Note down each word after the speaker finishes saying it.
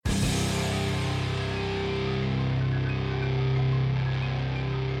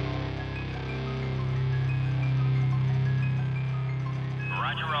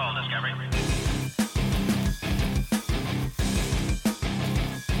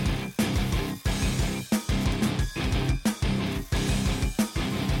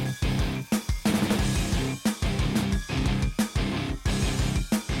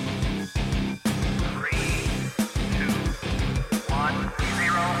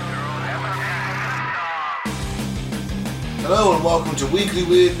Hello and welcome to Weekly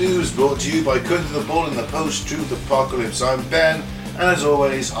Weird News, brought to you by Cutting the Bull in the Post-Truth Apocalypse. I'm Ben, and as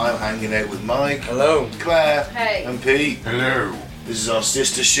always, I'm hanging out with Mike. Hello. Claire. Hey. And Pete. Hello. This is our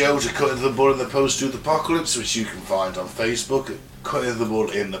sister show to Cutting the Bull in the Post-Truth Apocalypse, which you can find on Facebook at Cutting the Bull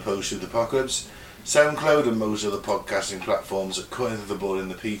in the Post-Truth Apocalypse, SoundCloud and most other podcasting platforms at Cutting the Bull in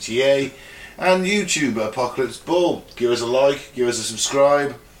the PTA, and YouTube at Apocalypse Bull. Give us a like, give us a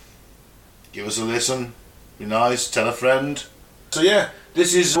subscribe, give us a listen. Be nice, tell a friend. So yeah,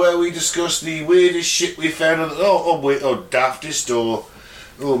 this is where we discuss the weirdest shit we found, or daftest, or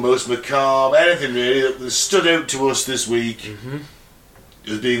most macabre, anything really that stood out to us this week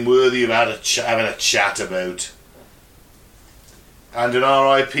as being worthy of having a chat about. And an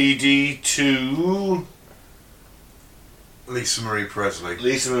RIPD to Lisa Marie Presley.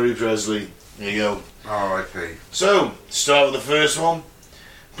 Lisa Marie Presley. There you go. R.I.P. So, start with the first one.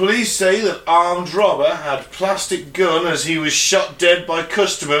 Police say that armed robber had plastic gun as he was shot dead by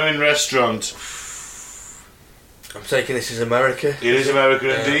customer in restaurant. I'm taking this as America. It is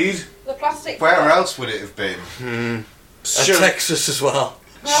America indeed. The plastic. Where else would it have been? Texas as well.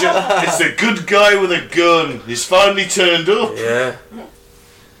 It's the good guy with a gun. He's finally turned up. Yeah.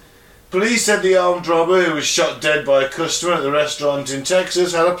 Police said the armed robber who was shot dead by a customer at the restaurant in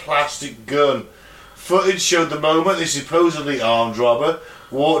Texas had a plastic gun. Footage showed the moment the supposedly armed robber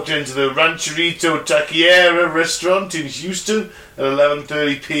walked into the Rancherito Taqueria restaurant in Houston at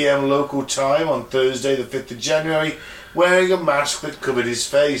 11:30 p.m. local time on Thursday the 5th of January, wearing a mask that covered his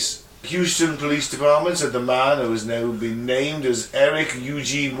face. Houston Police Department said the man, who has now been named as Eric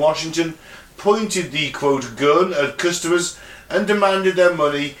Eugene Washington, pointed the quote gun at customers and demanded their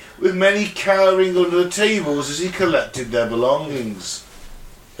money, with many cowering under the tables as he collected their belongings.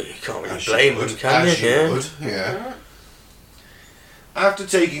 But you can't really blame him, can you? Yeah. After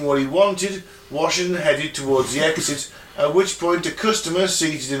taking what he wanted, Washington headed towards the exit, at which point a customer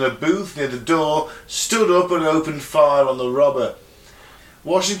seated in a booth near the door stood up and opened fire on the robber.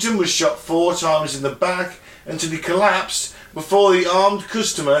 Washington was shot 4 times in the back until he collapsed before the armed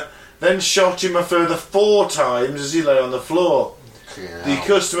customer then shot him a further 4 times as he lay on the floor. Yeah. The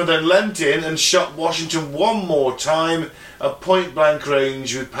customer then leant in and shot Washington 1 more time at point blank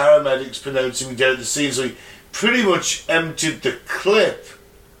range, with paramedics pronouncing him dead at the scene, so he pretty much emptied the clip.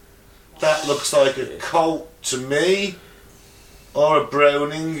 That looks like a Colt to me, or a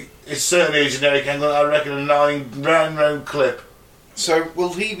Browning. It's certainly a generic handgun. I reckon a 9 round clip. So,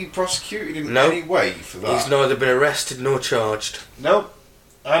 will he be prosecuted in No. any way for that? He's neither been arrested nor charged. Nope,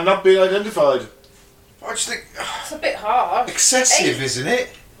 and not being identified. I just think... It's a bit hard. excessive, 8. isn't it?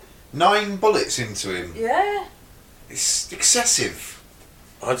 9 bullets into him. Yeah. It's excessive.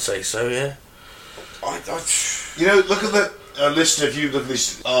 I'd say so, yeah. You know, look at the listener. If you look at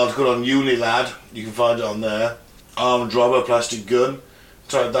this article on Unilad, you can find it on there. Armed robber, plastic gun.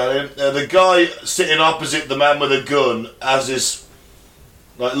 Type that in. The guy sitting opposite the man with a gun has this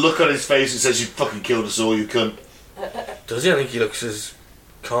look on his face and says, "You fucking killed us all, you cunt." Does he? I think he looks as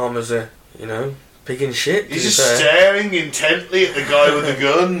calm as a, pig in shit. He's just staring intently at the guy with the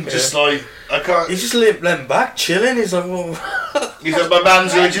gun, just like, I can't. He's just leant back, chilling. He's like, well... He's like, my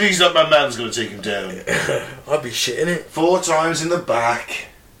man's going to. He's like, my man's going to take him down. I'd be shitting it. 4 times in the back.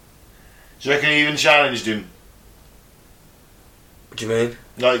 Do you reckon he even challenged him? What do you mean?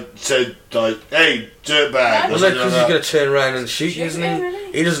 Said, hey, dirtbag. No. Well, because he's going to turn around and shoot you, isn't Shoot him, he?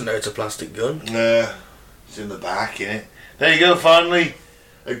 really? He doesn't know it's a plastic gun. Nah, it's in the back, innit? There you go, finally.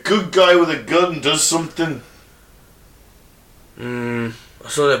 A good guy with a gun does something. I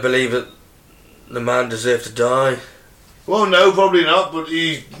still don't believe that the man deserved to die. Well, no, probably not, but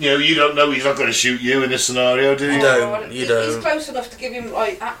you don't know he's not going to shoot you in this scenario, do you? You don't. He's don't. close enough to give him,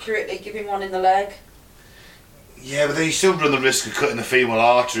 accurately give him one in the leg. Yeah, but then you still run the risk of cutting the female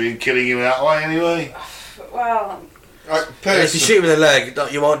artery and killing him that way anyway. Well, If you shoot him in the leg,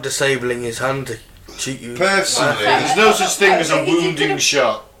 you aren't disabling his hand to shoot you. personally, There's no such thing as a He wounding could've-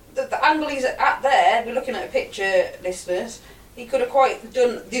 shot. the angle he's at there, we're looking at a picture, listeners, he could have quite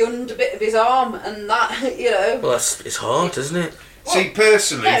done the under bit of his arm and that, Well, it's hard, isn't it? see,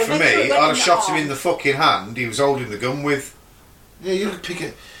 personally, Yeah, for make sure me, it went I'd in have the shot him arm. in the fucking hand he was holding the gun with. Yeah, you could pick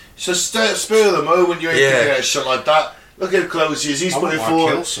it. So spur of the moment, you ain't picking out a shot like that. Look how close he is. He's I putting wouldn't want to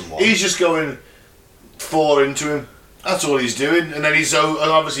 4. kill someone. He's just going 4 into him. That's all he's doing. And then he's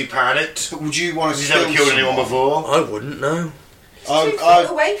obviously panicked. But would you want to He's kill never killed anyone someone? before. I wouldn't know. too far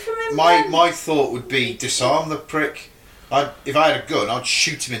away from him. then. My thought would be disarm the prick. If I had a gun, I'd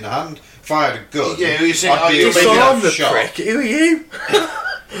shoot him in the hand. If I had a gun, Yeah, you're saying, I'd be a big Disarm enough the shot. prick. Who are you?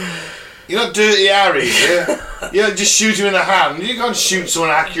 You're not Dirty Harry, yeah? Yeah, just shoot him in the hand. You can't shoot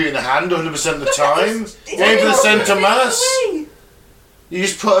someone accurate in the hand 100% of the time. You aim for the centre mass. You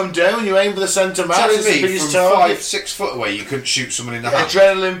just put them down, you aim for the centre mass. Telling It's the me biggest from target. 5-6 foot away you couldn't shoot someone in the hand.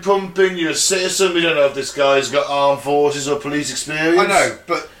 Adrenaline pumping, you're a citizen. We don't know if this guy's got armed forces or police experience. I know,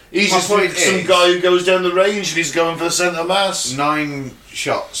 but He's my just point some is, guy who goes down the range and he's going for the centre mass. 9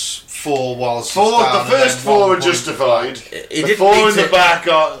 shots, 4 whilst The down, first and then 4 1 are point justified. He The didn't 4 need in the to- back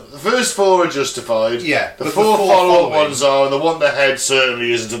are... The first 4 are justified. Yeah, The but 4 the 4 follow-up following- ones are, and the one the head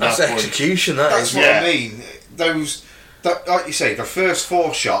certainly isn't at That's that point. execution, that That's is. what Yeah. I mean. Like you say, the first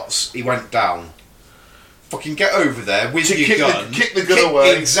 4 shots, he went down. Fucking get over there with To your kick gun. kick the gun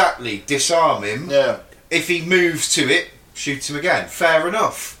away. Exactly. Disarm him. Yeah. If he moves to it, shoot him again. Fair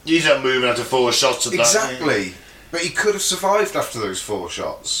enough. He's not moving after 4 shots at that. Exactly. But he could have survived after those 4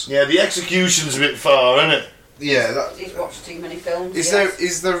 shots. Yeah, the execution's a bit far, isn't it? Yeah. He's watched too many films.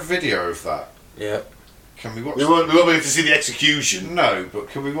 Is there a video of that? Yeah. Can we watch? We won't be able to see the execution. No, but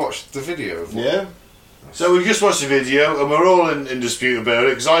can we watch the video of what? Yeah. So we've just watched the video, and we're all in dispute about it,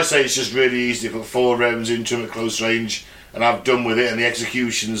 because I say it's just really easy to put 4 rounds into him at close range, and I've done with it, and the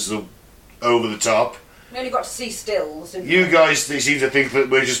execution's over the top. We only got to see stills. Didn't You we? guys seem to think that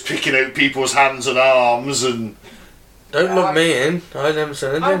we're just picking out people's hands and arms, and Don't look me in. I never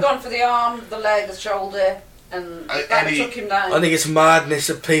said I've anything. gone for the arm, the leg, the shoulder, and that any- took him down. I think it's madness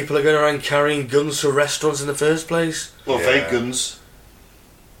that people are going around carrying guns to restaurants in the first place. well, Yeah. fake guns.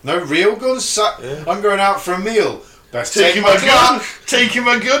 No real guns. Yeah. I'm going out for a meal. Better take Taking my my gun, Glock. taking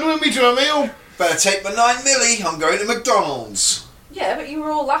my gun with me to a meal. Better take my 9mm. I'm going to McDonald's. Yeah, but you were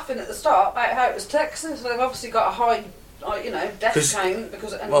all laughing at the start about how it was Texas. They've obviously got a high, death 'Cause- count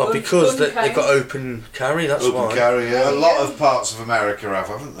because and Well, gun because count. they've got open carry, that's Open why. carry, yeah. A lot of parts of America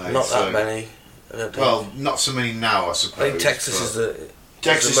haven't they? Not So- that many. I don't think. Well, not so many now, I suppose. I think Texas but- is the...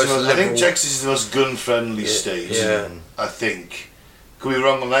 Texas, the most I think liberal- Texas is the most gun-friendly state. Yeah. I think. Could be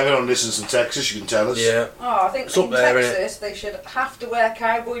wrong on that. Everyone listens from Texas. You can tell us. Yeah. Oh, I think It's up in there, innit? Texas they should have to wear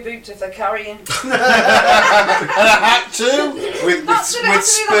cowboy boots if they're carrying. And a hat too. with That's gonna have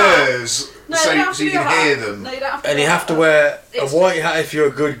to be the hat. spurs, No, so, you don't have so to you do a can hat. hear them. No, you don't have to. And do you a have to hat. wear a It's- white hat if you're a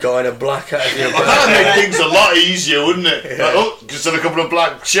good guy and a black hat if you're a Well, bad that'd guy. make things a lot easier, wouldn't it? Yeah. Like, oh, just had a couple of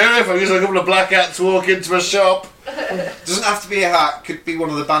black sheriff. I just had a couple of black hats to walk into a shop. Doesn't have to be a hat. Could be one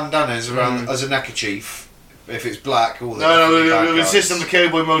of the bandanas around as a neckerchief. If it's black, all the No, we insist on the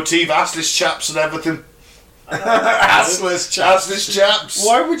cowboy motif, assless chaps and everything. assless chaps. Assless chaps.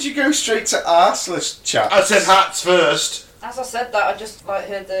 Why would you go straight to assless chaps? I said hats first. As I said that, I just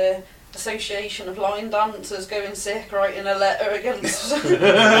heard the Association of Line Dancers going sick writing a letter against.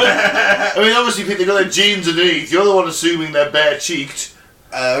 I mean, obviously, people got their jeans underneath. You're the one assuming they're bare cheeked.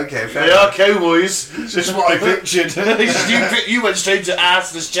 Okay, fair They are enough. cowboys. Just what I pictured. you went straight to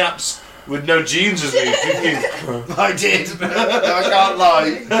assless chaps with no jeans underneath, didn't you? I did. I can't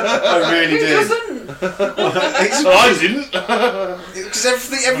lie. I really Who did. doesn't? Well, I didn't.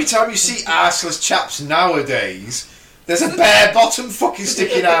 Because every time you see arseless chaps nowadays, there's a bare bottom fucking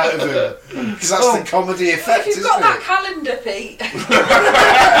sticking out of them. Because that's the comedy effect, If you've isn't got that it? calendar, Pete.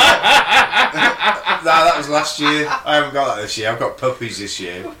 Nah, that was last year. I haven't got that this year. I've got puppies this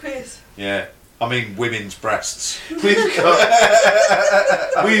year. Puppies. Yeah. I mean women's breasts. We've got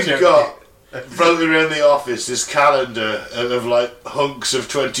floating around the office this calendar of like hunks of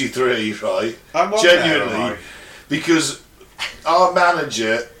 23, right? I'm on Genuinely, there, am I? because our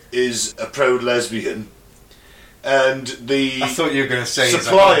manager is a proud lesbian, and the I thought you were going to say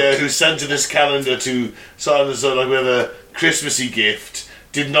supplier who sent her this calendar to sign us like with a Christmassy gift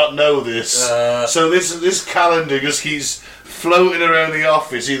did not know this. So this calendar just keeps floating around the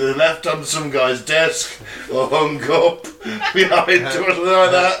office, either left on some guy's desk or hung up behind or something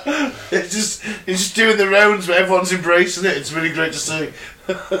like that. It's just doing the rounds, but everyone's embracing it. It's really great to see.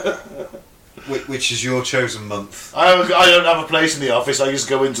 Which is your chosen month? I don't have a place in the office. I just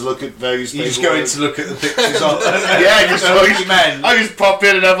go in to look at various. You just go in to look at the pictures on. Yeah, I I just pop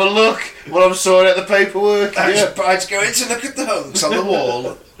in and have a look while I'm sorting out the paperwork. Yeah. just go in to look at the hunks on the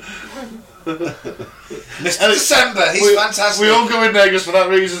wall. Mr. December, he's fantastic. We all go in there just for that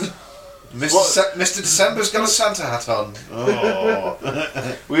reason. Mr. December's got a Santa hat on.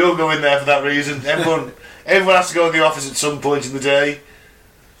 Oh. We all go in there for that reason. Everyone has to go in the office at some point in the day.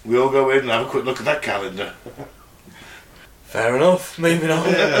 We all go in and have a quick look at that calendar. Fair enough, moving on.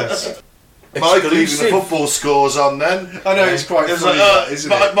 Mike leaving the Exclusive. football scores on then. I know, it's quite It's funny, like, that, isn't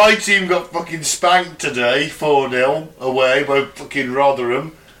my, it? my team got fucking spanked today, 4-0 away by fucking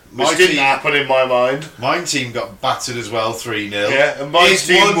Rotherham. Which My didn't team- happen in my mind. My team got battered as well, 3-0. Yeah, and my His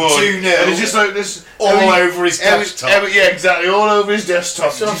team won won. 2-0. And it's just like this All over his desktop. yeah, exactly, all over his desktop.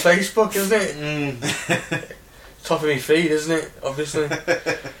 It's on Facebook, isn't it? Top of my feed, isn't it? Obviously.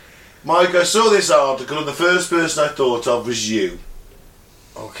 Mike, I saw this article and the first person I thought of was you.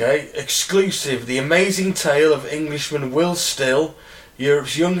 Okay, exclusive. The amazing tale of Englishman Will Still,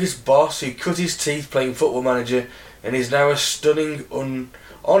 Europe's youngest boss who cut his teeth playing Football Manager and is now on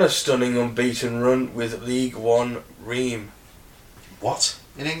a stunning unbeaten run with League One Ream. What?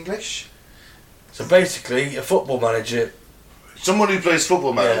 In English? So basically, a Football Manager... Someone who plays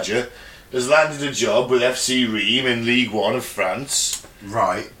Football Manager has landed a job with FC Ream in League One of France.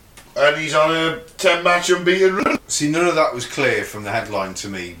 Right. And he's on a 10-match unbeaten run. See, none of that was clear from the headline to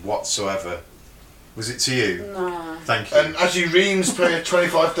me whatsoever. Was it to you? No. Thank you. And actually, Ream's paying a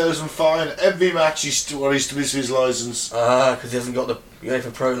 25,000 fine every match he's to miss his licence. Because he hasn't got the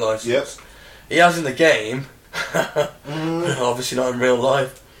UEFA Pro licence. Yep. He has in the game. Obviously not in real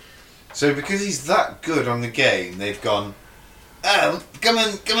life. So because he's that good on the game, they've gone, oh, come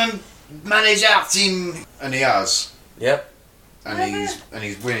and manage our team. And he has. Yep. And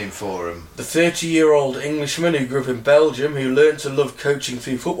he's winning for him. The 30-year-old Englishman who grew up in Belgium, who learned to love coaching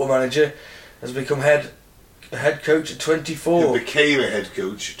through Football Manager, has become head coach at 24. He became a head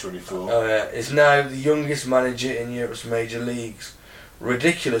coach at 24. Oh yeah, is now the youngest manager in Europe's major leagues.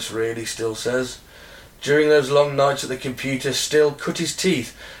 Ridiculous, really, Still says. During those long nights at the computer, Still cut his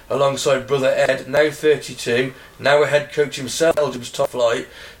teeth alongside brother Ed, now 32, now a head coach himself, Belgium's top flight.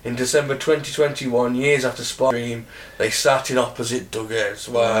 In December 2021, years after Dream, they sat in opposite dugouts.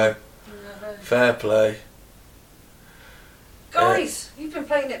 Wow. Fair play. Guys, you've been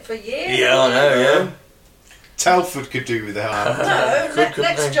playing it for years. Yeah, I know, yeah. Telford could do with the help. No,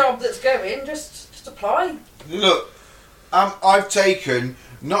 next job that's going, just apply. Look, I've taken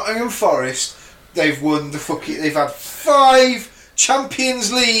Nottingham Forest. They've won they've had 5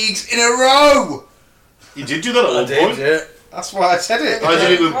 Champions Leagues in a row. You did do that at one point. Yeah. That's why I said it. I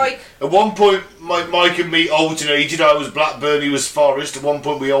did it with, Mike. at one point, Mike and me alternated. I was Blackburn, he was Forest. At one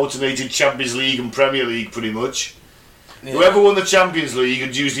point, we alternated Champions League and Premier League pretty much. Yeah. Whoever won the Champions League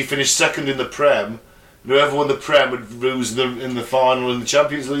would usually finish second in the Prem. And whoever won the Prem would lose in the final in the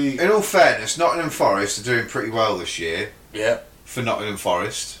Champions League. In all fairness, Nottingham Forest are doing pretty well this year. Yeah. For Nottingham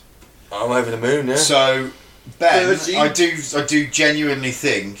Forest. I'm over the moon, yeah. So, Ben, 13. I do genuinely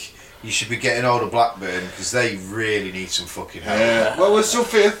think you should be getting hold of Blackburn because they really need some fucking help. Yeah. Well, we're still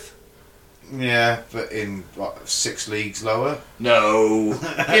 5th. Yeah, but in, 6 leagues lower? No.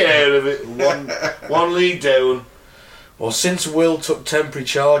 Get out of it. One league down. Well, since Will took temporary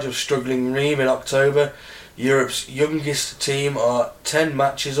charge of struggling Ream in October, Europe's youngest team are 10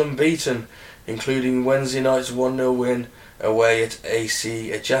 matches unbeaten, including Wednesday night's 1-0 win away at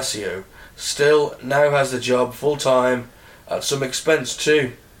AC Ajaccio. Still now has the job full-time at some expense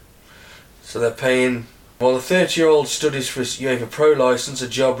too. So they're paying... While the 30-year-old studies for his UEFA Pro licence, a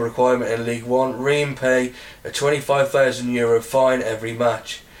job requirement in League One, Ream pay a €25,000 fine every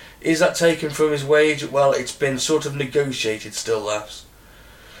match. Is that taken from his wage? Well, it's been sort of negotiated, Still laughs.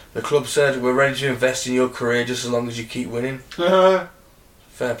 The club said, we're ready to invest in your career just as long as you keep winning. Fair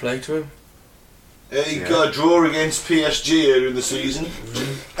play to him. He got a draw against PSG earlier in the season.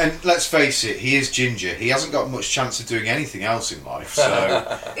 And let's face it, he is ginger. He hasn't got much chance of doing anything else in life, so...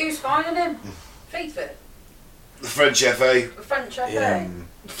 Who's fining him? FIFA? The French FA. The French FA? Yeah.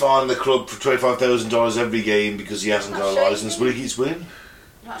 Fine the club for $25,000 every game because he hasn't got a licence, but he keeps winning.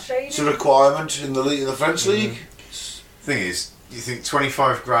 Not shady. It's a requirement in the French league. Thing is, you think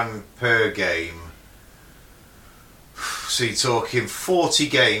 25 grand per game, so you're talking 40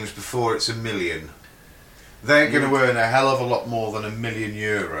 games before it's $1 million. They're going to earn a hell of a lot more than €1 million.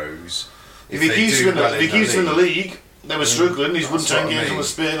 If he keeps in the league, they were struggling. He's won 10 games on the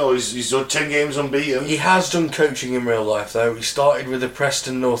spin, or he's done 10 games unbeaten. He has done coaching in real life though. He started with the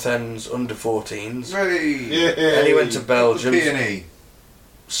Preston North End's under-14s. Hey. Then he went to Belgium, P&E.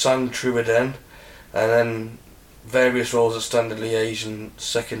 Saint Truiden, and then various roles at Standard Liège and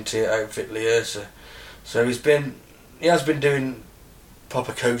second tier outfit Lierse. So he has been doing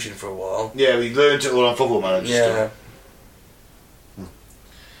proper coaching for a while. Yeah, he learned it all on Football Manager. Yeah. I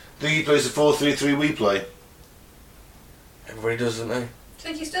think he plays the 4-3-3 we play. Everybody does, doesn't they? Do you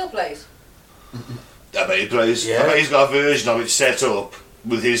think he still plays? I bet he plays. Yeah. I bet he's got a version of it set up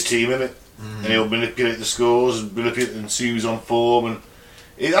with his team in it. And he'll manipulate the scores and manipulate and see who's on form. And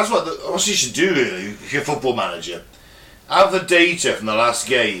that's what you should do, really, if you're a Football Manager. Have the data from the last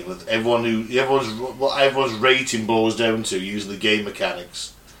game with what everyone's rating boils down to using the game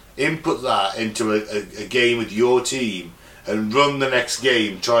mechanics. Input that into a game with your team and run the next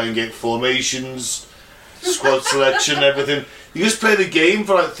game. Try and get formations, squad selection, everything. You just play the game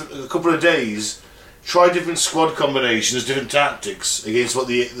for like a couple of days. Try different squad combinations, different tactics against what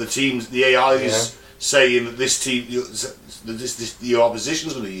the AI's saying that this team, your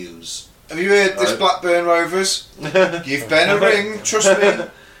opposition's going to use. Have you heard this, Blackburn Rovers? Give Ben a ring, trust me.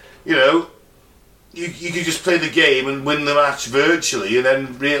 You know, you could just play the game and win the match virtually, and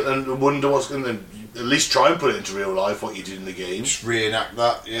then and wonder what's going to. At least try and put it into real life what you did in the game. Just reenact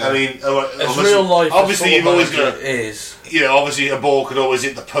that. Yeah. I mean, as real life. Obviously, you've always got. Is. You know, obviously a ball could always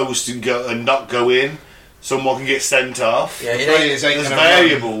hit the post and not go in. Someone can get sent off. Yeah, there's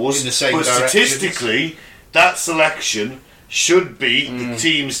variables, in the same but statistically, that selection should beat the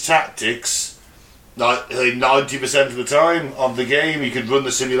team's tactics. Like 90% of the time of the game, you could run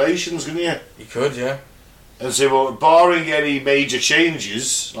the simulations, couldn't you? You could, yeah. And say, well, barring any major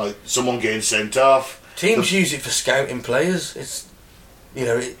changes, like someone getting sent off. Teams use it for scouting players. It's, you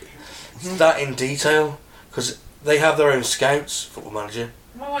know, it's that in detail because they have their own scouts. Football Manager.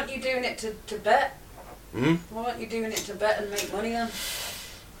 Why aren't you doing it to bet? Hmm? Why aren't you doing it to bet and make money on?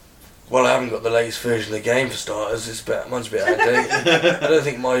 Well, I haven't got the latest version of the game for starters. Mine's a bit out of date. I don't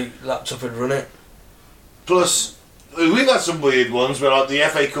think my laptop would run it. Plus, we've had some weird ones where, like the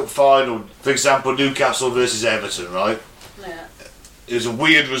FA Cup final, for example, Newcastle versus Everton, right? Yeah. It was a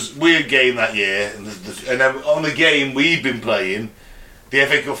weird game that year, and then on the game we've been playing, the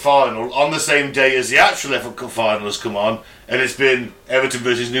FA Cup final, on the same day as the actual FA Cup final has come on, and it's been Everton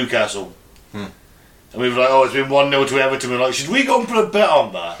versus Newcastle. And we were like, oh, it's been 1-0 to Everton. We're like, should we go and put a bet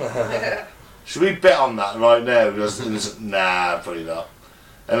on that? Should we bet on that right now? Nah, probably not.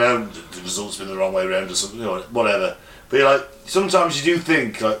 And then the result's been the wrong way around or something, you know, whatever. But you're like, sometimes you do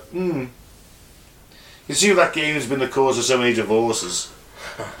think, like, You see that game has been the cause of so many divorces.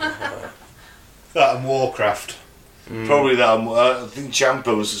 That and Warcraft. Probably that. I think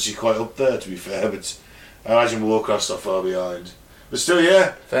Champo's actually quite up there, to be fair, but I imagine Warcraft's not far behind. But still,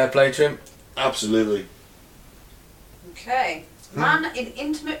 yeah. Fair play to him. Absolutely. Okay. Man in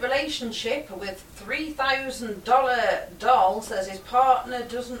intimate relationship with $3,000 doll says his partner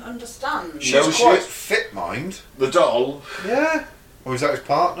doesn't understand. She's No quite shit. fit, mind. The doll? Yeah. Or is that his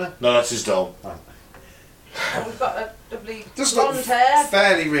partner? No, that's his doll. Well, we've got a lovely Does look blonde hair,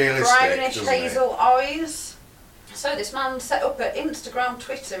 fairly realistic, brownish doesn't it? hazel eyes. So this man set up an Instagram,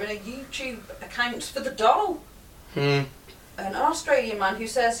 Twitter and a YouTube account for the doll. An Australian man who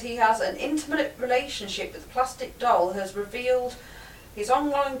says he has an intimate relationship with the plastic doll has revealed his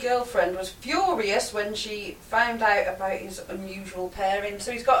online girlfriend was furious when she found out about his unusual pairing.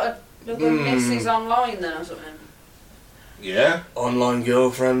 So he's got another missus online then or something. Yeah? Online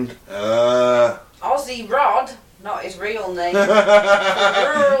girlfriend. Aussie Rod, not his real name.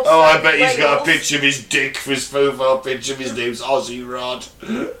 Oh, I bet he's got a picture of his dick for his profile picture. His name's Aussie Rod.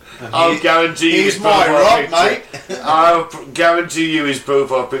 I'll guarantee you his profile picture. I'll guarantee you his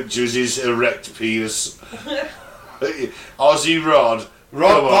profile picture is his erect penis. Aussie Rod.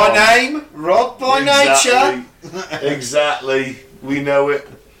 Rod by name, Rod by nature. Exactly. We know it.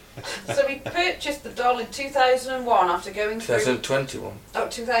 So he purchased the doll in 2001 after going through... 2021.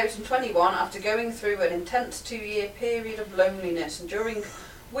 2021 after going through an intense 2-year period of loneliness, and during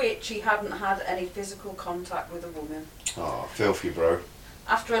which he hadn't had any physical contact with a woman. Oh, filthy bro.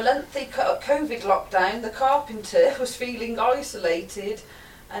 After a lengthy COVID lockdown, the carpenter was feeling isolated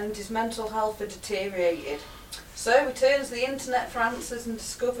and his mental health had deteriorated. So he turns to the internet for answers and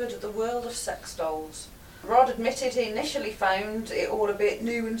discovered the world of sex dolls. Rod admitted he initially found it all a bit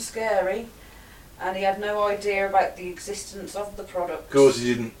new and scary, and he had no idea about the existence of the product. Of course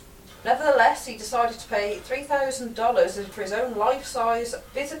he didn't. Nevertheless, he decided to pay $3,000 for his own life-size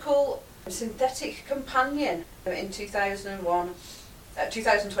physical synthetic companion in 2021,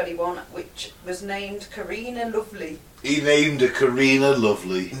 which was named Karina Lovely. He named her Karina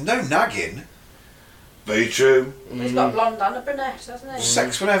Lovely. No nagging. Very true. He's got a blonde and a brunette, hasn't he?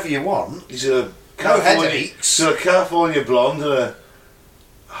 Sex whenever you want. He's a No headaches. So a California blonde and a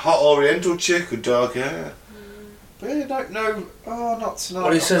hot Oriental chick with dark hair. Really don't know. Oh, not tonight.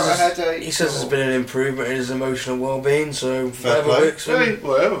 Well, he I've got a says headache. there's been an improvement in his emotional well-being, so Fair whatever play. works for Hey, him.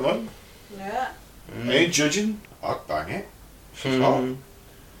 whatever, man. Yeah. I ain't judging. I'd bang it. Hmm.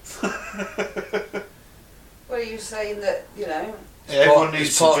 What are you saying that, you know... Everyone needs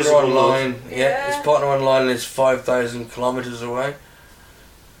His some partner physical online. love. Yeah, his partner online is 5,000 kilometres away.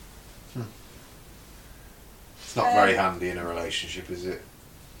 It's not very handy in a relationship, is it?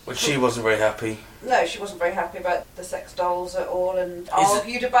 But she wasn't very happy. No, she wasn't very happy about the sex dolls at all and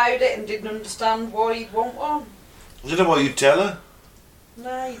argued about it and didn't understand why he'd want one. I don't know what you'd tell her.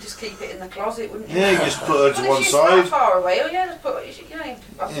 No, you just keep it in the closet, wouldn't you? Yeah, you just put her to Well, one if she's that side. far away, yeah, just put, you know,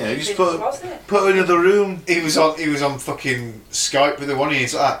 Yeah, you just keep it in put the closet. her in another room. He was on fucking Skype with the one.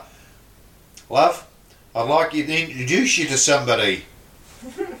 He's like, "Love, I'd like you to introduce you to somebody.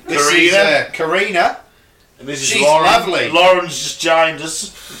 This Karina. is Karina. And this is She's Lauren. lovely. Lauren's just joined us.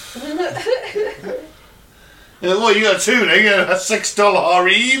 What, you got a tuning? A $6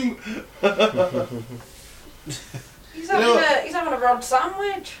 harem? He's having a rod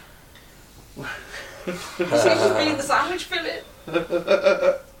sandwich. He's just being the sandwich fillet.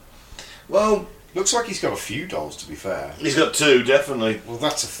 Well, Looks like he's got a few dolls, to be fair. he's got two, definitely. Well,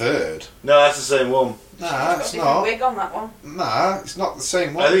 that's a third. No, that's the same one. Nah, He's it's got a different not. wig on that one. Nah, it's not the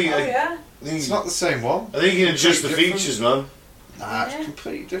same one. I think, Oh yeah. It's not the same one. I think you can adjust the Completely features, man. Nah, Yeah. it's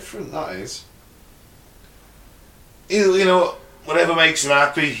completely different, that is. You know, whatever makes him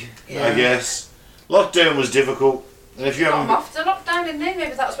happy, I Yeah. guess. Lockdown was difficult. And if you Got him haven't... after lockdown, didn't he?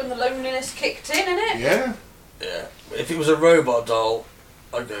 Maybe that's when the loneliness kicked in, innit? Yeah. Yeah. If it was a robot doll,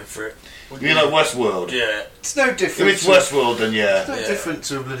 I'd go for it. You know, Westworld. Yeah. It's no If different. it's Westworld, then yeah. It's no Yeah. different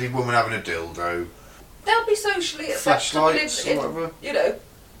to a bloody woman having a dildo. They'll be socially acceptable Flashlights or whatever.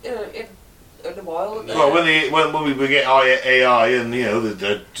 in a while. won't they? Well, when we get AI and, you know,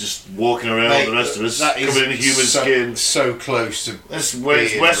 they're just walking around Mate, the rest of us, that is covered in human so, skin. so close to. That's when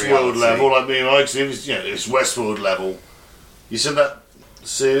it's being Westworld reality. level, like me and Mike said, it's Westworld level. You said that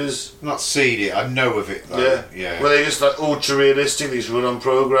series? I've not seen it. I know of it though. Yeah. Yeah. Where they just like ultra realistic, these run on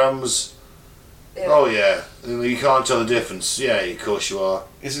programs. Yeah. Oh yeah. You can't tell the difference. Yeah, of course you are.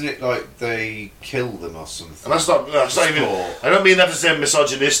 Isn't it like they kill them or something? And that's not even. Sport. I don't mean that to sound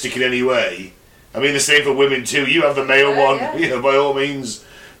misogynistic in any way. I mean the same for women too. You have the male Yeah, one, yeah. you know, by all means.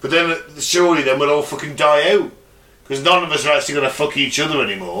 But then surely then we'll all fucking die out because none of us are actually going to fuck each other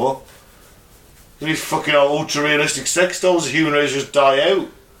anymore. These fucking ultra realistic sex dolls, the human race just die out.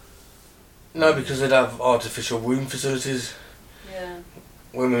 No, because they'd have artificial womb facilities. Yeah.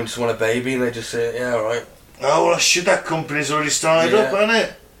 Women just want a baby and they just say, yeah, alright. Oh well, shit! That company's already started up, Yeah. hasn't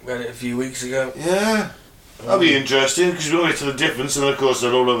it? We had it a few weeks ago. Yeah. That'll be interesting because we won't get to the difference, and of course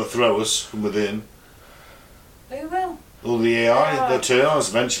they'll all overthrow us from within. Who will? All the AI, Yeah. they'll turn on us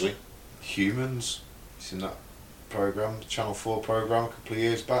eventually. Humans. It's in that program, the Channel 4 program, a couple of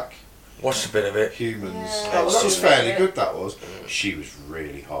years back. Watched a bit of it. Humans. Yeah. That was It's fairly just- good. That was. She was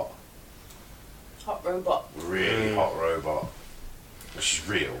really hot. Hot robot. Really hot robot. She's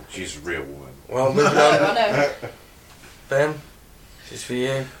real. She's a real woman. Well, moving I on. know. Ben, this is for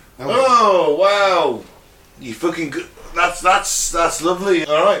you. Oh wow! You fucking good. That's lovely.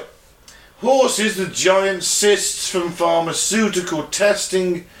 All right. Horses with giant cysts from pharmaceutical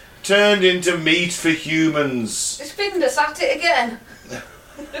testing turned into meat for humans. It's Findus at it again.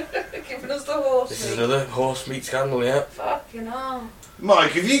 Giving us the horse This is meat. another horse meat scandal, yeah. Fucking hell.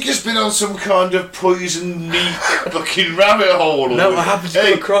 Mike, have you just been on some kind of poison meat fucking rabbit hole? No, I happened to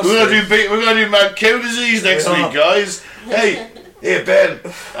hey, come across we're it. gonna do mad cow disease next We are. week, guys. Hey, here Ben,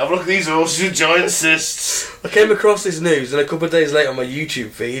 have a look at these horses with giant cysts. I came across this news and a couple of days later on my YouTube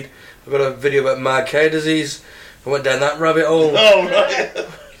feed, I got a video about mad cow disease. I went down that rabbit hole. Oh right.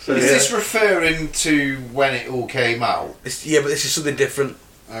 So, Is yeah. this referring to when it all came out? Yeah, but this is something different.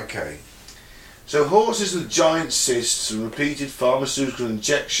 Okay. So horses with giant cysts and repeated pharmaceutical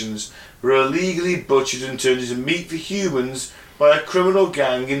injections were illegally butchered and turned into meat for humans by a criminal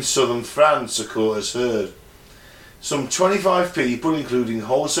gang in southern France, a court has heard. Some 25 people, including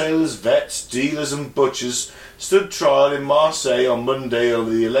wholesalers, vets, dealers and butchers, stood trial in Marseille on Monday over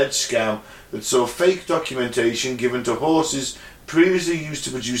the alleged scam that saw fake documentation given to horses previously used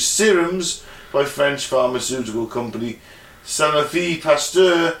to produce serums by French pharmaceutical company Sanofi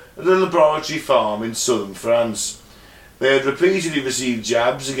Pasteur at a laboratory farm in southern France. They had repeatedly received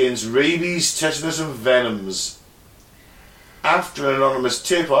jabs against rabies, tetanus and venoms. After an anonymous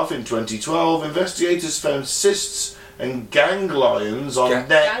tip-off in 2012, investigators found cysts and ganglions on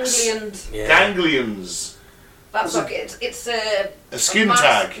necks. Ganglions. Yeah. Ganglions. That's What's like it's a skin mass-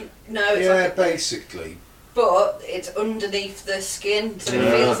 tag. No, it's Yeah, like basically. but it's underneath the skin, so it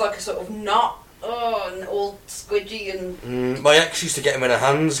Yeah. feels like a sort of knot. Oh, and all squidgy and My ex used to get them in her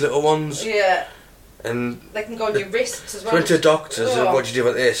hands, little ones, yeah, and they can go on your wrists as she well. went to a doctor and said, Oh. what do you do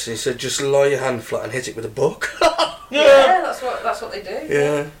about this? And he said, just lie your hand flat and hit it with a book. Yeah, that's what they do.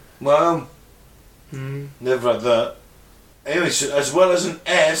 Yeah. Wow. Mm. Never had that. Anyway, so as well as an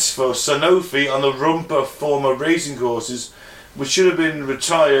S for Sanofi on the rump of former racing horses, which should have been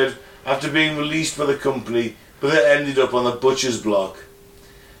retired after being released by the company, but it ended up on the butcher's block.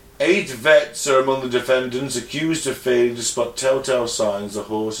 8 vets are among the defendants accused of failing to spot telltale signs the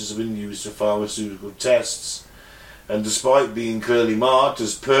horses have been used for pharmaceutical tests. And despite being clearly marked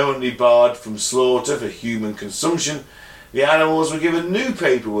as permanently barred from slaughter for human consumption, the animals were given new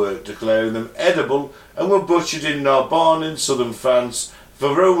paperwork declaring them edible and were butchered in Narbonne in southern France,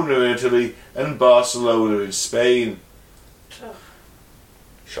 Verona in Italy and Barcelona in Spain.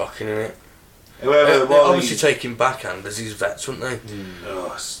 Shocking, isn't it? Whoever, They're obviously taking backhanders, these vets, weren't they?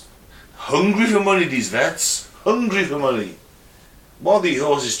 Oh, hungry for money, these vets. Hungry for money. While the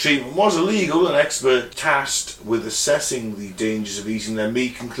horses' treatment was illegal, an expert tasked with assessing the dangers of eating their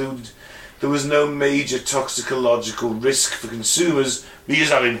meat concluded there was no major toxicological risk for consumers. You're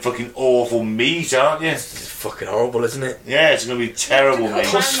just having fucking awful meat, aren't you? It's fucking horrible, isn't it? Yeah, it's going to be terrible meat.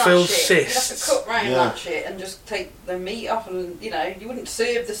 Pus-filled You'd have cysts. to cut round that shit and just take the meat off, and you wouldn't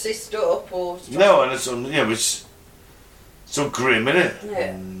serve the cyst up or. No, and it's so grim, innit?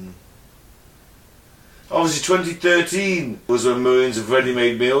 Yeah. Obviously, 2013 was when millions of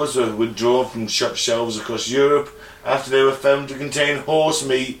ready-made meals were withdrawn from shop shelves across Europe after they were found to contain horse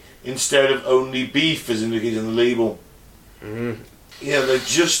meat instead of only beef, as indicated on the label. Yeah, they're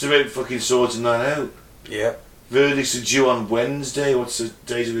just about fucking sorting that out. Yeah. Verdicts are due on Wednesday. What's the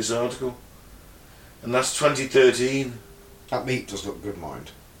date of this article? And that's 2013. That meat does look good, mind.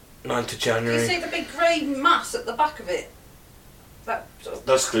 9th of Do you January. see the big grey mass at the back of it? That sort of.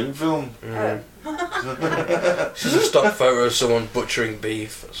 That's cling film. This is a stock photo of someone butchering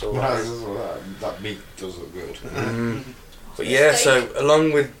beef. That's all that is. That meat does look good. But yeah, so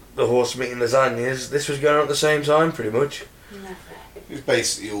along with the horse meat and lasagnas, this was going on at the same time, pretty much. Never. It was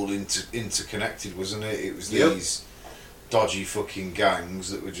basically all interconnected, wasn't it? It was Yep. these dodgy fucking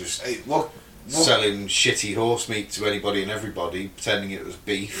gangs that were just Hey, what? selling shitty horse meat to anybody and everybody, pretending it was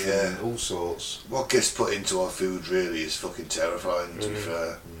beef Yeah. and all sorts. What gets put into our food really is fucking terrifying, to be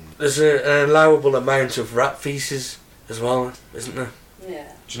fair. There's an allowable amount of rat feces as well, isn't there?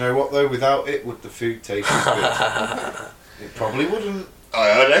 Yeah. Do you know what though? Without it, would the food taste as good? It probably wouldn't. I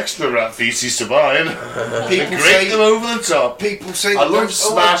had extra rat feces to buy, and People grate say them over the top. people say I that love don't-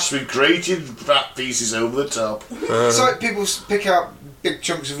 smash with grated rat feces over the top. It's like people pick out big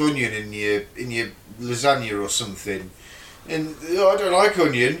chunks of onion in your lasagna or something, and I don't like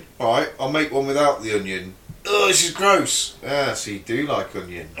onion. Right, I'll make one without the onion. Oh, this is gross. Ah, so you do like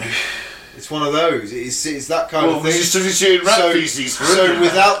onion. It's one of those. It's that kind Well, of we're thing. just substituting rat feces for So onion.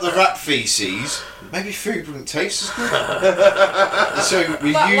 without the rat feces, maybe food wouldn't taste as good. So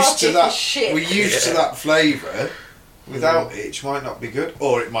we're That used to logic that. is shit. We're used to that flavour. Without it might not be good,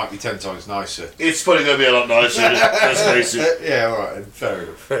 or it might be 10 times nicer. It's probably going to be a lot nicer, let's face it. Yeah, all right, fair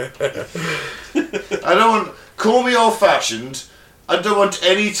enough. I don't want... Call me old-fashioned. I don't want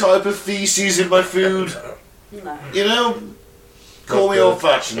any type of feces in my food. No. You know? Call me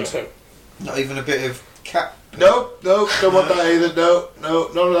old-fashioned. Not even a bit of cat. No, don't want that either. No,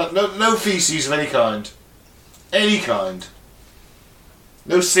 none of that. No feces of any kind. Any kind.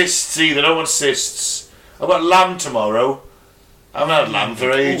 No cysts either. I don't want cysts. I've got lamb tomorrow. I haven't had lamb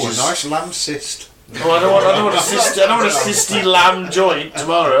for Oh, ages. a nice lamb cyst. Oh, I don't want a cysty lamb joint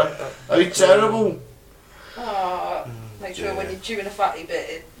tomorrow. That'd be terrible. Oh, make sure when you're chewing a fatty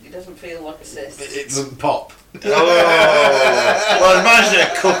bit, it doesn't feel like a cyst. It doesn't pop. Oh, well, imagine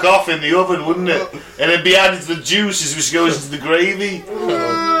it cook off in the oven, wouldn't it? And it'd be added to the juices, which goes into the gravy.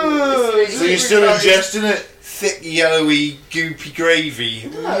 So you're still ingesting it. Thick, yellowy, goopy gravy.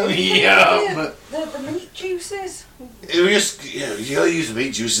 No, Yum. the meat juices. You gotta use the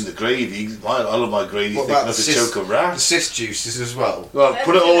meat juice in the gravy. I love my gravy What thick about enough the to choke a The rat. cyst juices as well. Well,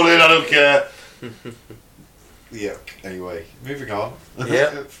 put it all in, I don't care. Yeah. Anyway, moving on.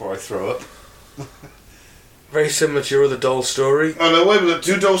 Yeah. Before I throw up. Very similar to your other doll story. Oh no, wait, we've got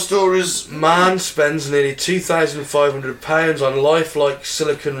two doll stories. Man spends nearly £2,500 on lifelike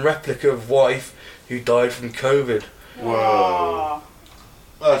silicone replica of wife who died from COVID. Whoa.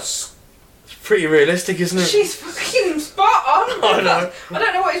 That's... It's pretty realistic, isn't it? She's fucking spot on. I know. I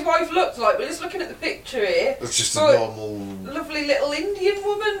don't know what his wife looks like, but just looking at the picture here, It's just a But- normal. lovely little Indian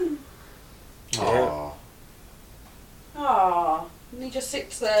woman. Aww. Ah, and he just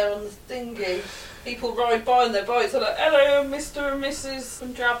sits there on the thingy. People ride by on their bikes. They're like, "Hello, Mr. and Mrs.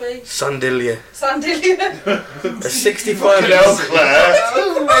 Punjabi." Sandilia. Sandilia. A 65 Fucking hell, Claire.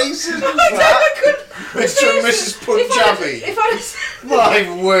 How racist is I that? couldn't. Mr. and Mrs. Punjabi. If I'd have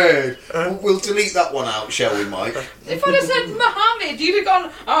My word. We'll delete that one out, shall we, Mike? said Mohammed, you'd have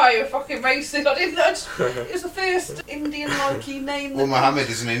gone, "Oh, you're fucking racist." I didn't know. It was the first Indian-like name. Well, Mohammed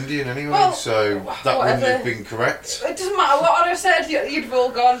is an Indian anyway, Well, so that wouldn't whatever. have been correct. It doesn't matter what I'd have said. You'd have all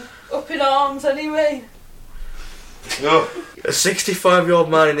gone up in arms anyway. Oh, A 65-year-old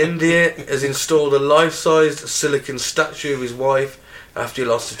man in India has installed a life-sized silicon statue of his wife after he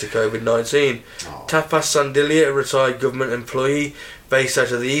lost her to COVID-19. Oh. Tapas Sandilia, a retired government employee based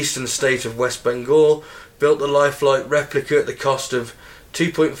out of the eastern state of West Bengal, built the lifelike replica at the cost of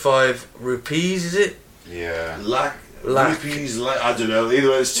 2.5 rupees, is it? Yeah. lakh. Lakh. I don't know. Either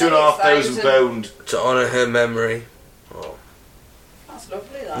way, it's £2,500. To honour her memory. Oh. That's That's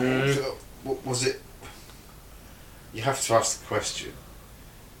lovely, that is. So, what was it? You have to ask the question.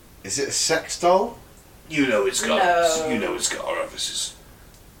 Is it a sex doll? You know it's got. No. You know it's got orifices.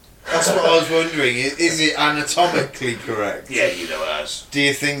 That's what I was wondering. Is it anatomically correct? Yeah, you know it has. Do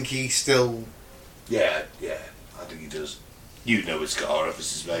you think he still... Yeah, I think he does. You know it's got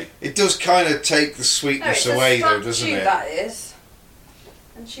orifices, mate. It does kind of take the No, sweetness it's away, a though, doesn't statue, it? that is.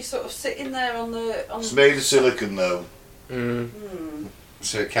 And she's sort of sitting there on the... It's made of silicone, though.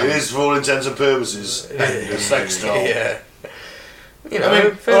 So it It can... is, for all intents and purposes, a sex doll. Yeah. You know, I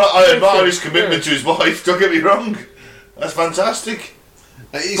mean, I admire his commitment to his wife, don't get me wrong. That's fantastic.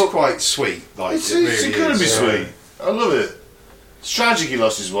 It is quite sweet. Like, It's it really going to be is. sweet. I love it. It's tragic he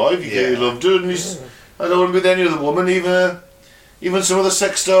lost his wife, he Yeah. loved her, and he's, I don't want to be with any other woman, even some other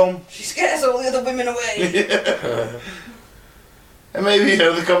sex doll. She scares all the other women away. And maybe,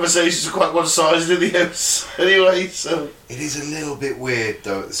 the conversations are quite one-sided in the house anyway, so... It is a little bit weird,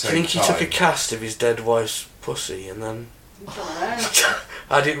 though, at the Do same you think time. he took a cast of his dead wife's pussy and then I don't know.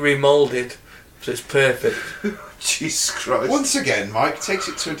 had it remoulded so it's perfect? Jesus Christ. Once again, Mike takes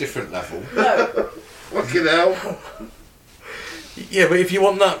it to a different level. No. Fucking hell. Yeah, but if you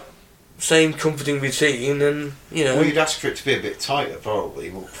want that same comforting routine, then, Well, you'd ask for it to be a bit tighter, probably,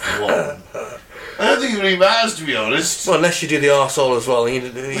 for one. I don't think it really matters, to be honest. Well, unless you do the arsehole as well,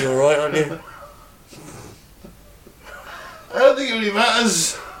 you're alright, aren't you? I don't think it really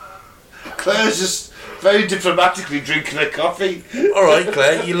matters. Claire's just very diplomatically drinking her coffee. Alright,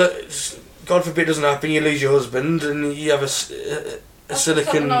 Claire, God forbid it doesn't happen, you lose your husband and you have a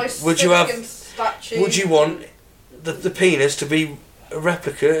silicone... Nice would you silicone statue. Would you want the penis to be a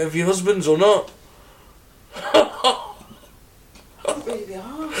replica of your husband's or not? Really be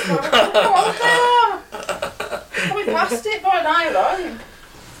hard. We passed it by now, though.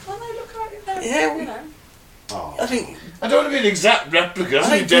 Well, they look like they're, Yeah, Oh. I think I don't want to be an exact replica. I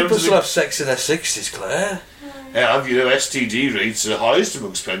think people still have sex in their 60s, Claire. Yeah, STD rates are highest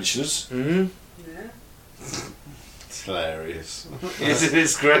amongst pensioners. Mm. Yeah. It's hilarious. Isn't it?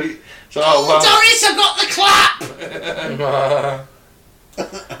 It's great. So, well, Doris, I got the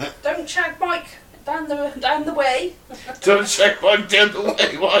clap! Don't shag Mike down the way. don't check one down the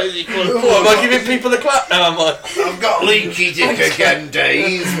way. Why is he calling What, am I giving people the clap now, am I? I've got leaky dick again,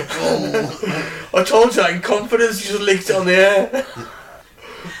 Dave. I told you that in confidence, you just leaked it on the air.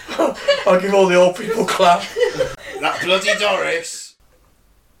 I'll give all the old people clap. That bloody Doris.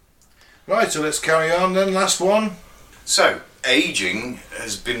 Right, so let's carry on then. Last one. So, ageing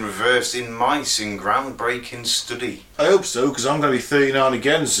has been reversed in mice in groundbreaking study. I hope so, because I'm going to be 39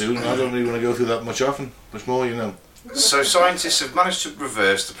 again soon. And I don't really want to go through that much more. So, scientists have managed to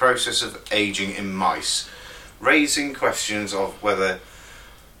reverse the process of ageing in mice, raising questions of whether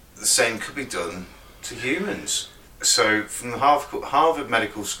the same could be done to humans. So, from the Harvard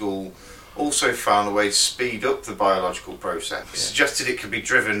Medical School also found a way to speed up the biological process. It suggested it could be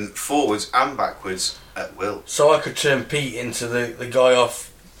driven forwards and backwards at will. So I could turn Pete into the guy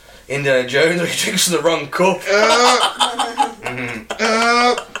off Indiana Jones where he drinks from the wrong cup.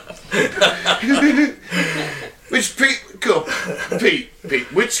 Which cup? Pete,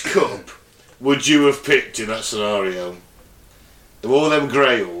 which cup would you have picked in that scenario? There were all them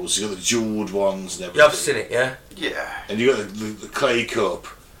grails, you got the jewelled ones and everything. You have seen it, yeah? Yeah. And you got the clay cup.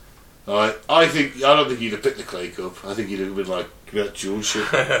 Alright, I don't think you'd have picked the clay cup. I think you'd have been like, give me that jewel shit.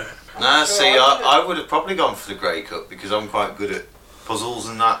 Nah, see, I would have probably gone for the grey cup because I'm quite good at puzzles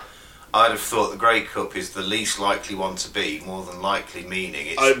and that. I'd have thought the grey cup is the least likely one to be, more than likely meaning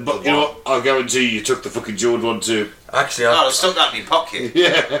it's But you know what? I'll guarantee you took the fucking jewelled one too. Actually, No, I've stuck that in my pocket.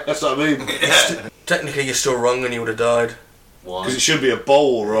 Yeah, that's what I mean. Yeah. technically you're still wrong and you would have died. Why? Because it should be a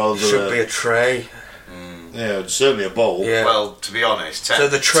bowl rather It should be a tray. Yeah, it's certainly a bowl. Yeah. Well, to be honest, So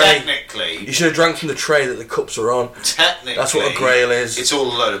the tray- technically, You should have drank from the tray that the cups are on. That's what a grail is. It's all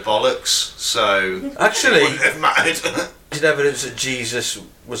a load of bollocks, so Actually, it wouldn't have mattered. there's evidence that Jesus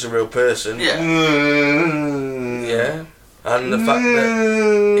was a real person. Yeah. Yeah. And the fact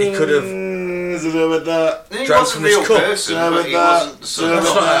that he could have... I don't know about that. He Drank was a from his real cup. person, No, but he but wasn't the son of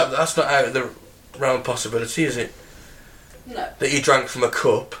That's God. not out of the realm of possibility, is it? No. That he drank from a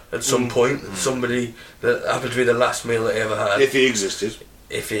cup at some point. Somebody that happened to be the last meal that he ever had. If he existed.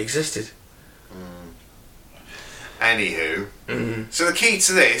 If he existed. Anywho, so the key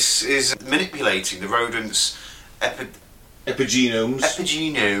to this is manipulating the rodent's Epigenomes.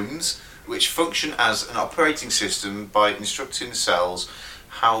 epigenomes, which function as an operating system by instructing the cells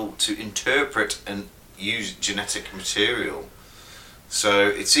how to interpret and use genetic material. So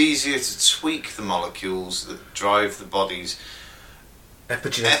it's easier to tweak the molecules that drive the body's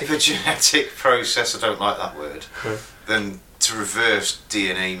Epigenetic. epigenetic process, I don't like that word, than to to reverse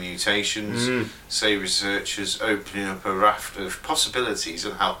DNA mutations, say researchers opening up a raft of possibilities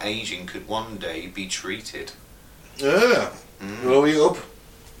on how ageing could one day be treated. Yeah. Growing up.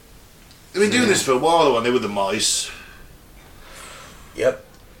 They've been doing this for a while, haven't they, with the mice? Yep.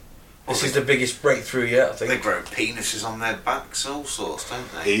 This is the biggest breakthrough yet, I think. They grow penises on their backs, all sorts, don't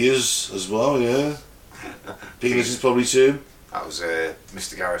they? Ears as well, yeah. Penises probably too. That was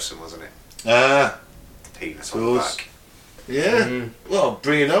Mr. Garrison, wasn't it? Ah, Penis of on the course. back. Yeah. Well,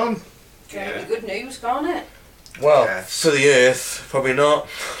 bring it on. Gonna Yeah. be good news, can't it? Well, Yeah. for the Earth, probably not.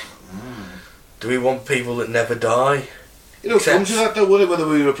 Do we want people that never die? Come to that though, wouldn't it? Whether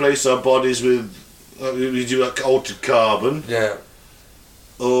we replace our bodies with, we do like altered carbon, Yeah.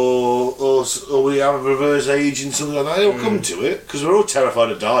 or we have a reverse aging, something like that. It'll come to it, because we're all terrified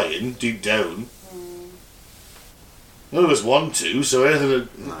of dying, deep down. None of us want to, so anything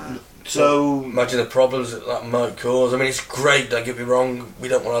that... So... Imagine the problems that might cause. I mean, it's great, don't get me wrong, we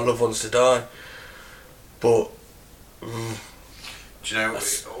don't want our loved ones to die. But... Do you know,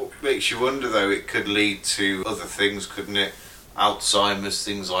 it makes you wonder though, it could lead to other things, couldn't it? Alzheimer's,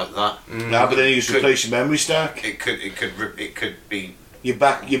 things like that. Nah, but then you just replace your memory stack. It could be. You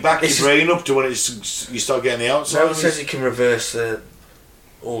back your brain up to when you start getting the no, Alzheimer's. it says it can reverse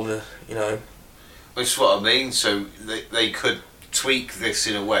all the, Which is what I mean. So they could tweak this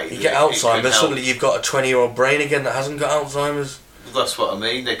in a way. You that get it could Alzheimer's, help. suddenly you've got a 20-year-old brain again that hasn't got Alzheimer's. That's what I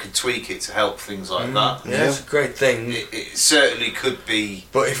mean. They could tweak it to help things like that. Yeah, it's a great thing. It certainly could be.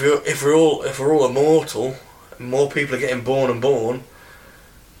 But if we're all immortal, and more people are getting born and born,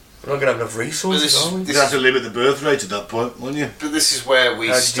 we're not going to have enough resources, are we? You'd have to limit the birth rate at that point, wouldn't you? But this is where we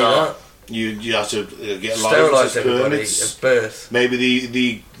How do you start. do You have to get Sterilise licenses, everybody permits. at birth.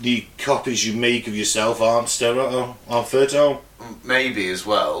 Maybe the copies you make of yourself aren't sterile, aren't fertile. Maybe as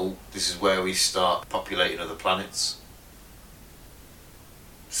well. This is where we start populating other planets.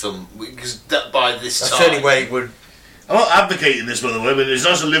 Because by this That's time. the only way it would. I'm not advocating this, by the way. I mean, it's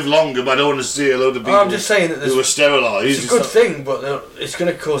nice to live longer, but I don't want to see a load of people I'm just saying that who are sterilised. it's a good thing, but it's going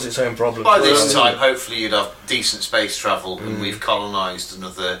to cause its own problems. By this Well, time, hopefully, you'd have decent space travel, and we've colonised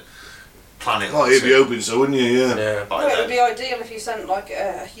another planet. Oh, you'd be open, so wouldn't you? Yeah. Yeah. By Well, it then. would be ideal if you sent like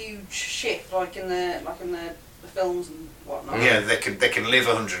a huge ship, like in the films and whatnot. Yeah, they can live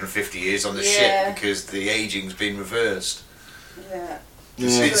 150 years on the Yeah. ship because the aging's been reversed. Yeah.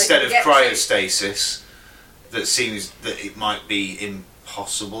 Yeah. Instead of Get to- cryostasis, that seems that it might be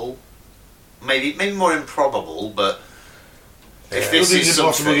impossible. Maybe more improbable, but if Yeah. this Nothing's is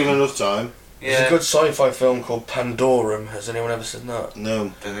impossible given something, enough time. There's a good sci-fi film called Pandorum. Has anyone ever seen that?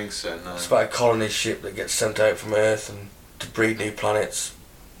 No. don't think so. No. It's about a colony ship that gets sent out from Earth and to breed new planets,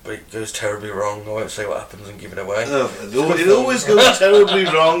 but it goes terribly wrong. I won't say what happens and give it away. It always goes terribly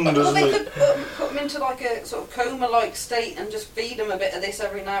wrong, Well, doesn't they it? could put them into like a sort of coma-like state and just feed them a bit of this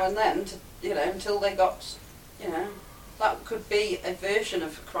every now and then, until they got, that could be a version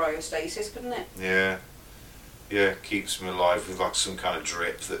of cryostasis, couldn't it? Yeah, keeps them alive with like some kind of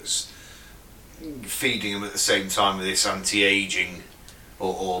drip that's feeding them at the same time with this anti-aging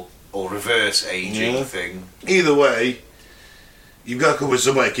or reverse aging Yeah. thing. Either way, you've got to come with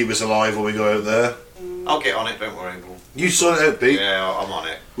somebody to keep us alive when we go out there. I'll get on it. Don't worry. You sort it out, Pete. Yeah, I'm on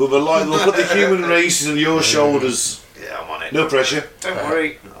it. We'll put the human races on your shoulders. Yeah, I'm on it. No pressure. Don't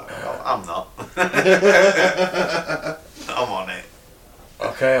worry. I'm not. I'm on it.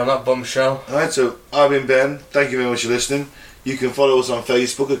 Okay, on that bombshell. Alright, so I've been Ben. Thank you very much for listening. You can follow us on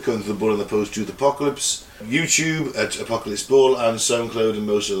Facebook at Cutting to the Bull and the Post-Truth Apocalypse, YouTube at Apocalypse Bull, and SoundCloud and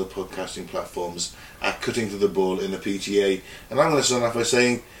most other podcasting platforms at Cutting to the Bull in the PTA. And I'm going to start off by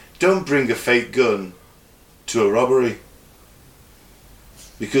saying, don't bring a fake gun to a robbery.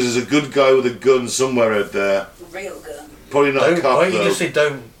 Because there's a good guy with a gun somewhere out there. A real gun. Probably not a Don't, cop, why don't you though. just say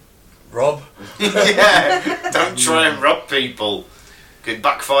don't rob? Yeah, don't try and rob people. It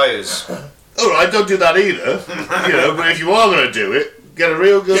backfires. Alright, don't do that either. But if you are going to do it, get a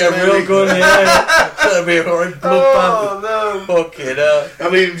real gun. Get a real maybe. gun, yeah. That'd be a horrid bloodbath. no. Fucking hell. I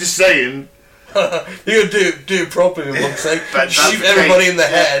mean, just saying. You do it properly, for fuck's sake. But that's Shoot the everybody case. in the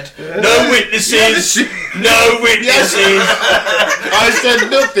head. No witnesses. Yeah, No witnesses. I said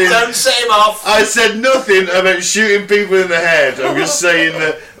nothing. Don't set him off. I said nothing about shooting people in the head. I'm just saying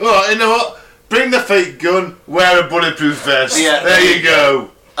that. Well, you know what? Bring the fake gun. Wear a bulletproof vest. Yeah, there you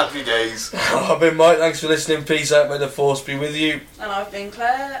go. Happy days. I've been Mike. Thanks for listening. Peace out. May the force be with you. And I've been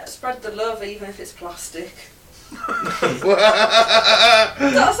Claire. Spread the love, even if it's plastic.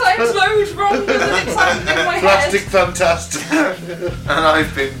 That sounds loads wrong, doesn't it? Sound in my Plastic head. fantastic. And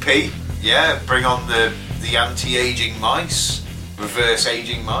I've been Pete. Yeah, bring on the anti-aging mice, reverse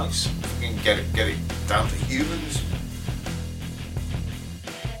aging mice. Fucking get it down to humans.